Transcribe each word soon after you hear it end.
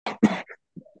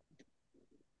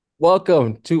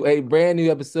Welcome to a brand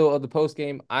new episode of the post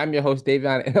game. I'm your host,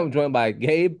 Davion, and I'm joined by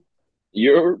Gabe,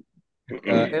 You're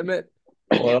Emmett,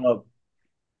 What up?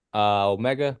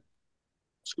 Omega,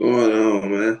 What's going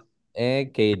on, man?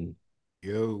 and Caden.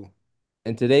 Yo,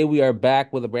 And today we are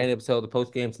back with a brand new episode of the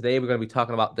post game. Today we're going to be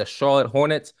talking about the Charlotte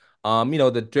Hornets.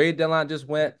 The trade deadline just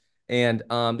went, and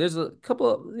there's a couple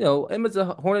of, Emmett's a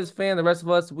Hornets fan. The rest of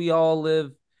us, we all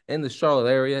live in the Charlotte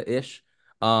area ish.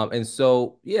 And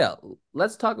so yeah,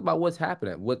 let's talk about what's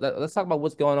happening. Let's talk about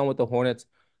what's going on with the Hornets.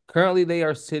 Currently, they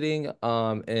are sitting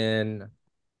in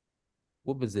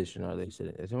what position are they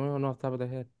sitting? Is anyone off the top of their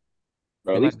head?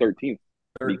 or at Anybody? least 13th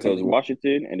because 13.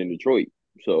 Washington and then Detroit.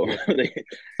 So Yeah. they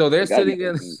So they're they got to be sitting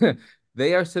in 13th.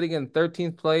 they are sitting in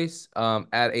 13th place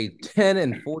at a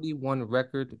 10-41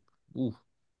 record. Ooh,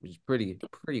 which is pretty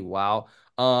wow.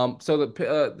 So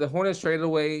the Hornets traded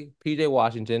away PJ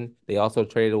Washington. They also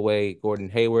traded away Gordon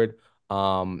Hayward.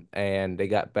 And they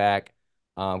got back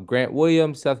Grant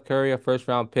Williams, Seth Curry, a first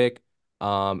round pick.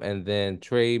 And then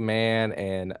Trey Mann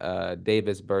and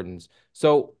Davis Burtons.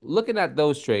 So looking at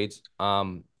those trades,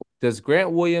 does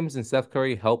Grant Williams and Seth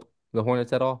Curry help the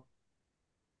Hornets at all?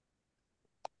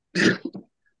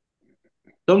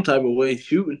 Some type of way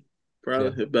shooting, Yeah.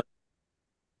 probably. But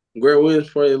Grant Williams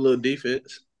probably a little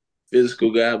defense,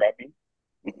 physical guy. Scrappy.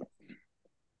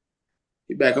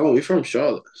 He back home. He from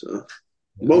Charlotte, so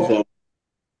Yeah. both yeah, of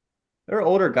they're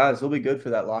older guys. They'll be good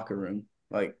for that locker room.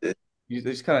 them. They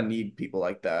just kind of need people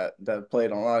like that have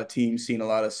played on a lot of teams, seen a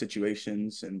lot of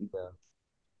situations, and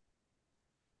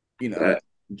Yeah. Uh,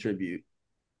 contribute.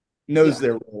 Yeah, Knows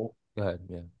their role. Go ahead.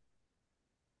 Yeah.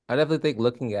 I definitely think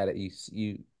looking at it,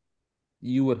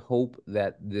 you would hope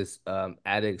that this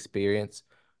added experience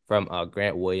from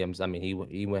Grant Williams. I mean,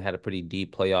 he went had a pretty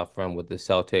deep playoff run with the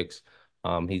Celtics.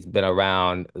 He's been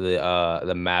around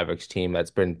the Mavericks team.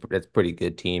 That's pretty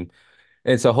good team.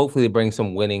 And so hopefully bring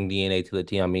some winning DNA to the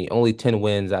team. I mean, only 10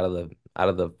 wins out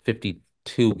of the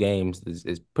 52 games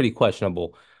is pretty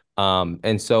questionable.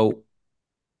 And so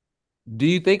do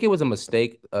you think it was a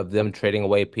mistake of them trading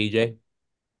away PJ?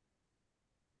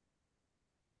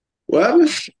 well,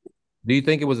 Do you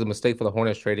think it was a mistake for the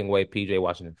Hornets trading away PJ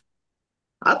Washington?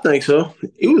 I think so.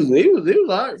 It was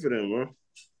all right for them, bro.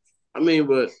 I mean,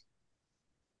 but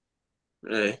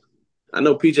hey, I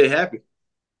know PJ happy.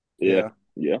 yeah,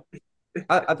 Yeah, yeah.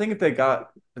 I think if they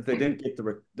didn't get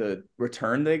the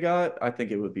return they got, I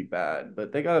think it would be bad.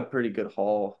 But they got a pretty good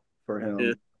haul for Yeah,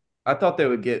 him. I thought they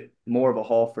would get more of a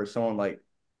haul for someone like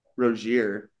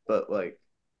Rozier, but like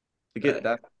to uh, get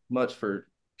that much for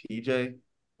PJ,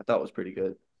 I thought was pretty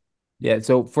good. Yeah,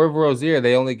 so for Rozier,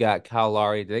 they only got Kyle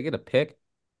Lowry. Did they get a pick?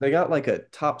 They got like a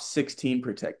top 16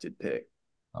 protected pick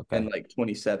Okay. and like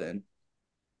 27.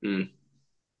 mm.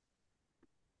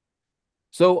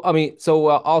 So I mean,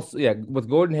 also yeah, with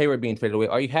Gordon Hayward being traded away,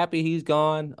 are you happy he's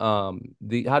gone?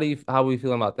 The how are we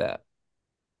feeling about that?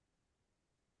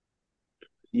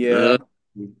 Yeah. uh,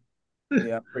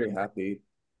 Yeah, I'm pretty happy.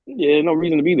 Yeah, no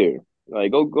reason to be there.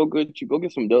 Like go get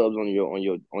some dubs on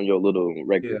your little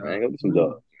record, Yeah. man. Go get some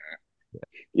dubs.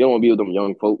 You don't want to be with them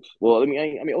young folks. Well, I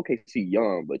mean, okay, see,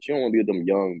 young, but you don't want to be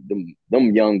with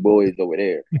them young boys over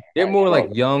there, They're like more like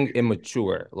Charlotte. young,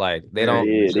 immature. Like they Very don't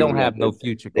Yeah, they they don't immature. have want no the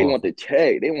future they going want for the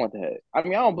check. They want that. I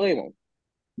mean, I don't blame them.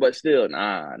 But still,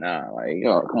 nah. Like,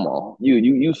 come on.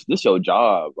 You. This your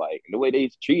job. Like the way they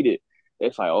treat it,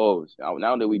 it's like, oh,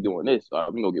 now that we doing this,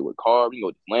 we gonna get with car, we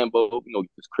gonna get this Lambo, we gonna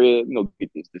get this crib, we gonna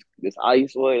get this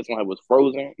ice. What? It's gonna have us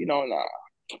frozen. Nah.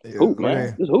 Yeah. Hoop,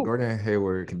 man. Just hoop. Gordon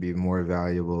Hayward can be more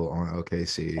valuable on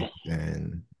OKC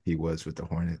than he was with the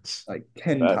Hornets. Like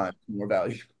 10 Facts. times more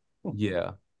valuable.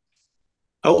 Yeah.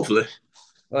 hopefully.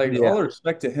 Like Yeah. all the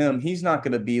respect to him, he's not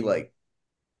gonna be like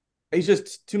he's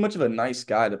just too much of a nice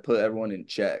guy to put everyone in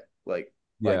check like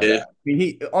Yeah. Yeah, that. I mean,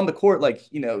 he on the court, like,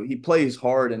 he plays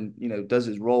hard and does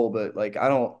his role, but like I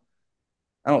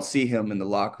don't see him in the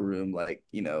locker room like,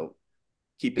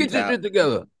 keeping Get your tabs. shit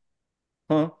together.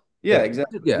 Huh? Yeah. Yeah,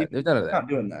 exactly. Yeah, He's there's none of that. not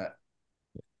doing that.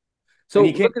 And So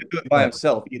he can't look at do it go by ahead.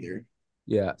 himself either.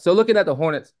 Yeah. So looking at the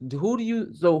Hornets, who do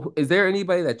you so is there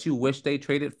anybody that you wish they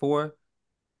traded for?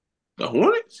 the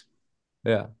Hornets.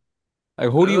 Yeah. Like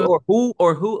who do you Uh,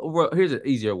 or who well, here's an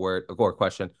easier word or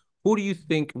question. Who do you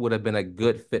think would have been a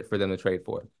good fit for them to trade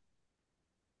for?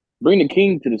 Bring the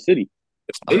king to the city.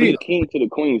 Bring Steve, the king to the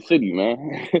Queen City,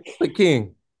 man. The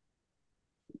King.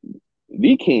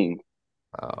 The king.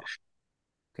 Oh,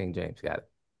 King James got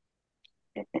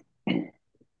it.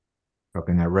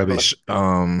 Talking that rubbish.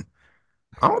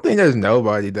 I don't think there's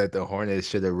nobody that the Hornets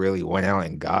should have really went out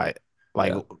and got.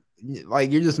 Like, Yeah.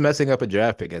 like you're just messing up a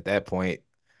draft pick at that point.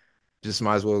 Just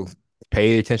might as well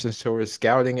pay attention towards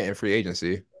scouting and free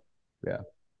agency. Yeah.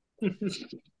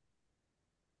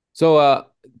 So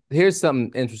here's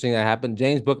something interesting that happened.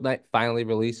 James Booknight finally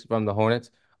released from the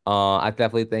Hornets. I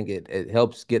definitely think it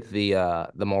helps get the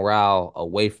morale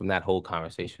away from that whole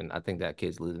conversation. I think that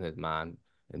kid's losing his mind,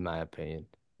 in my opinion.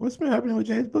 What's been happening with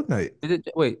James Booknight? Is it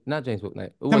wait, not James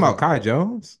Booknight. Who Talking was about it? Kai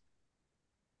Jones?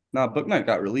 Nah, Book Night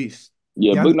got released,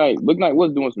 Yeah, Yeah. Book Night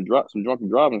was doing some drunken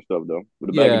driving stuff though with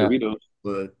a bag of Yeah. Doritos.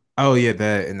 but Oh yeah,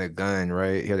 that and the gun,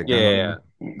 right? He had a gun on Yeah.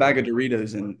 him. bag of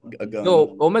Doritos and a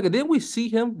Yo, gun. Omega, didn't we see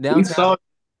him We downtown? saw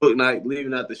Book Night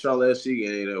leaving out the Charlotte FC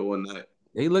game that one night,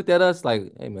 He looked at us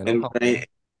like, hey man, don't and come on. and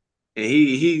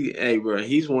hey bro,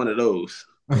 he's one of those.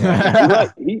 Yeah. He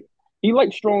like he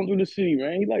like strolling through the city,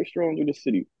 man. He like strolling through the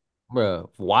city.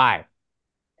 Bro, why?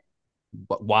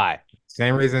 But why?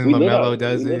 Same reason LaMelo We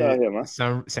does lit out it. here, man.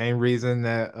 Some same reason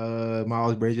that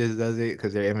Miles Bridges does it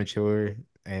because they're immature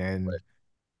and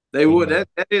They you would know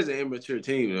that is an immature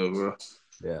team though, bro.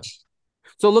 Yeah.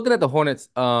 So looking at the Hornets,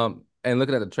 and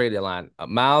looking at the trade deadline,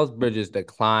 Miles Bridges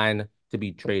declined to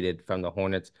be traded from the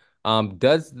Hornets.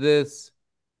 Does this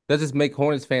make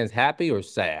Hornets fans happy or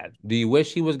sad? Do you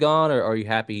wish he was gone, or are you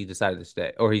happy he decided to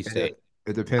stay, or he it, stayed?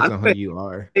 it depends I on who think you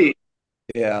are. hey,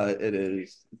 Yeah, it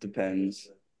is. It depends.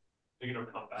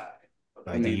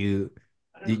 I Like, mean,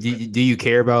 do you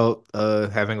care about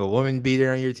having a woman be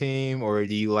there on your team, or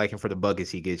do you like him for the buckets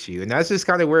he gets you? And that's just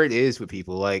kind of where it is with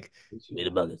people. Like, Be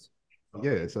the Buckets.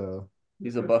 yeah, so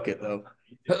he's a bucket though.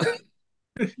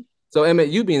 So Emmett,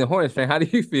 you being a Hornets fan, how do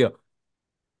you feel?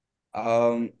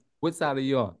 Um, What side are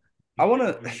you on? I want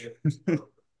to.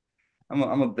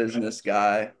 I'm a business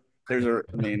guy.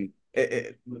 I mean,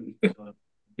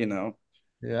 you know,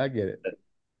 Yeah, I get it.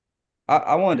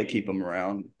 I wanted to keep him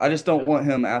around. I just don't want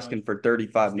him asking for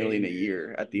 35 million a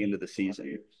year at the end of the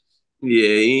season. yeah,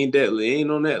 he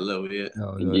ain't on that level yet.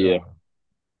 No, no, Yeah. no.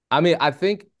 I mean,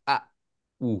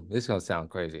 this is gonna sound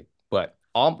crazy, but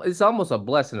it's almost a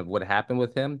blessing of what happened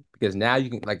with him because now you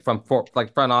can like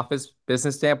like front office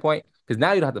business standpoint, because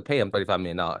now you don't have to pay him $35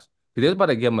 million because they're about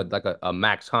to give him a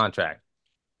max contract.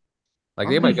 Like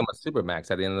I they might give think, him a super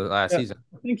max at the end of the last yeah, season.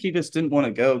 I think he just didn't want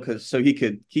to go because so he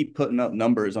could keep putting up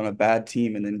numbers on a bad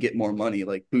team and then get more money,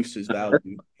 like boost his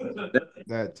value.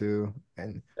 that too.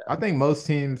 And I think most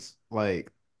teams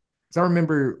like. So I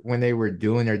remember when they were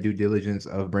doing their due diligence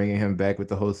of bringing him back with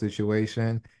the whole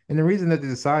situation, and the reason that they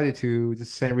decided to, the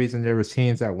same reason there was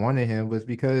teams that wanted him was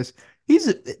because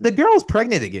the girl's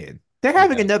pregnant again. They're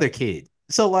having Yeah, another kid.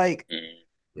 So like,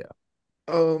 yeah.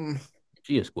 um,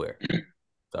 She is square.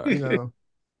 you Sorry. know,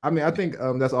 I mean, I think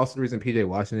that's also the reason PJ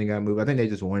Washington got moved. I think they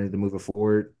just wanted to move it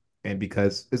forward. And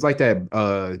because it's like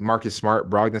that Marcus Smart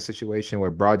Brogdon situation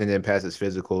where Brogdon didn't pass his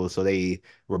physical, so they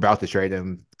were about to trade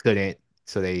him, couldn't,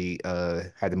 so they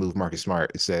had to move Marcus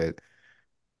Smart instead.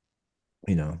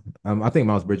 I think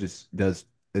Miles Bridges does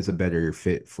is a better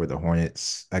fit for the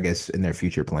Hornets, I guess, in their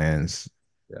future plans.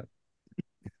 Yeah.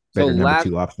 So Better number last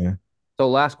two option. so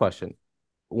last question.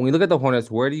 When we look at the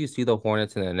Hornets, where do you see the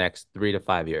Hornets in the next 3 to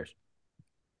 5 years?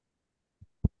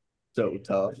 So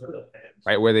tough.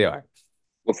 Right where they are.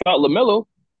 Without LaMelo,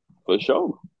 for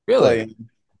sure. Really? Play.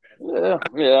 Yeah,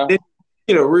 yeah. They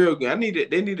need a real good.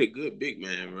 They need a good big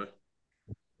man, bro.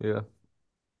 Yeah.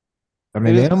 I It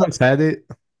mean, is they almost had it.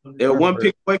 They're one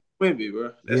pick away from Wemby,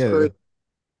 bro. That's Yeah. crazy.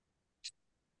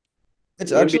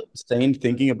 It's Wemby, actually insane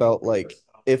thinking about like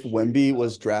if Wemby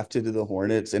was drafted to the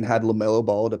Hornets and had LaMelo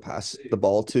Ball to pass the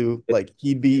ball to, like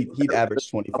he'd average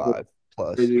 25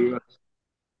 plus. crazy, bro.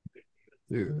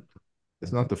 Dude.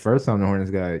 It's not the first time the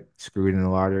Hornets got screwed in the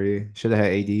lottery. Should have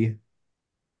had AD.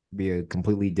 Be a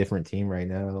completely different team right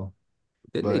now.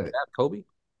 Didn't they But draft Kobe?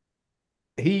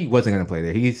 he wasn't gonna play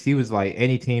there. He was like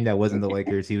any team that wasn't the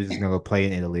Lakers, he was just gonna go play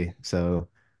in Italy. So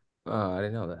Oh, I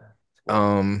didn't know that.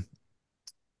 um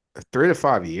 3 to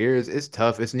 5 years, it's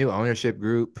tough. It's new ownership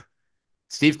group.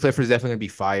 Steve Clifford's definitely gonna be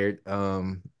fired.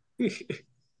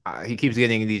 He keeps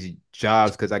getting these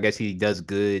jobs because I guess he does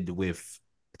good with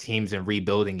teams in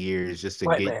rebuilding years just to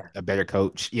White get man. a better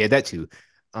coach. Yeah, that too.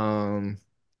 Um,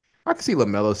 I can see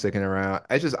LaMelo sticking around.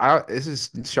 It's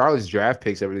just Charlotte's draft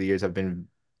picks over the years have been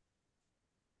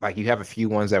like you have a few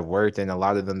ones that worked and a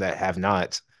lot of them that have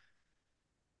not.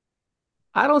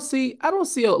 I don't see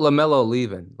LaMelo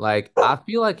leaving. Like I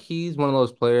feel like he's one of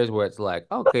those players where it's like,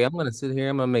 okay, I'm gonna sit here,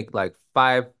 I'm gonna make like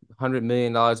 $500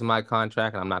 million in my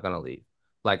contract, and I'm not gonna leave.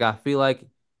 Like I feel like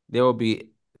there will be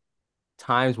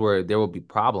times where there will be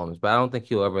problems, but I don't think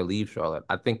he'll ever leave Charlotte.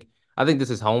 I think this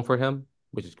is home for him,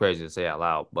 which is crazy to say out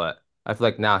loud, but I feel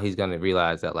like now he's gonna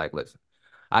realize that like, listen,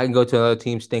 I can go to another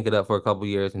team, stink it up for a couple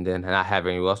years, and then not have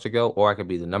anywhere else to go, or I could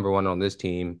be the number one on this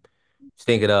team,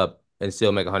 stink it up, and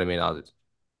still make $100 million.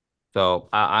 So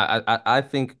I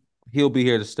think he'll be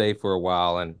here to stay for a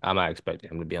while, and I'm not expecting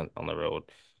him to be on the road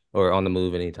or on the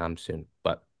move anytime soon.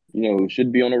 But You know who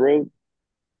should be on the road?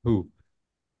 who?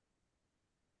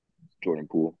 Jordan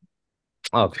Poole.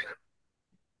 Okay.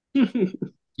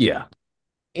 Yeah.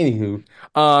 Anywho,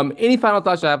 any final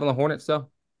thoughts you have on the Hornets though?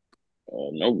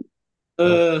 No,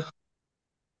 No.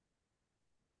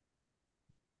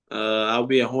 uh, I'll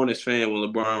be a Hornets fan when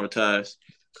LeBron retires.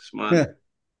 It's my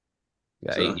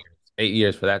Yeah, so 8 years. 8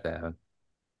 years for that to happen.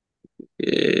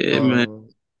 yeah, man. Um,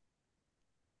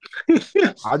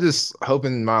 I just hope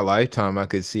in my lifetime I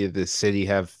could see this city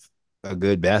have a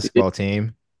good basketball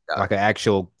team, Doubt like it. an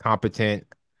actual competent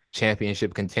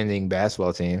championship contending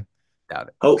basketball team. Doubt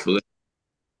it. Hopefully,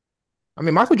 I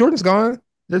mean, Michael Jordan's gone.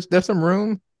 There's some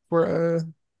room for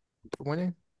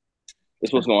winning.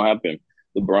 that's what's gonna happen.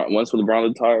 LeBron once LeBron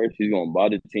retires, he's gonna buy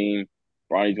the team.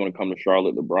 Bronny's gonna come to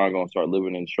Charlotte. LeBron gonna start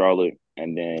living in Charlotte,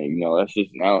 and then that's just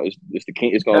now it's the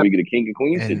king. It's gonna Yep. be the king and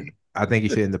queen And city. I think you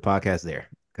should end the podcast there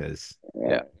because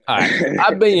Yeah. All right.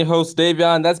 I've been your host,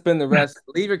 Davion. That's been the rest.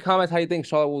 Leave your comments how you think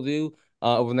Charlotte will do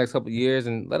over the next couple of years,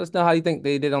 and let us know how you think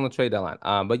they did on the trade deadline.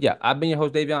 But yeah, I've been your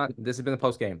host, Davion. This has been the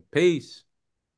post game. Peace.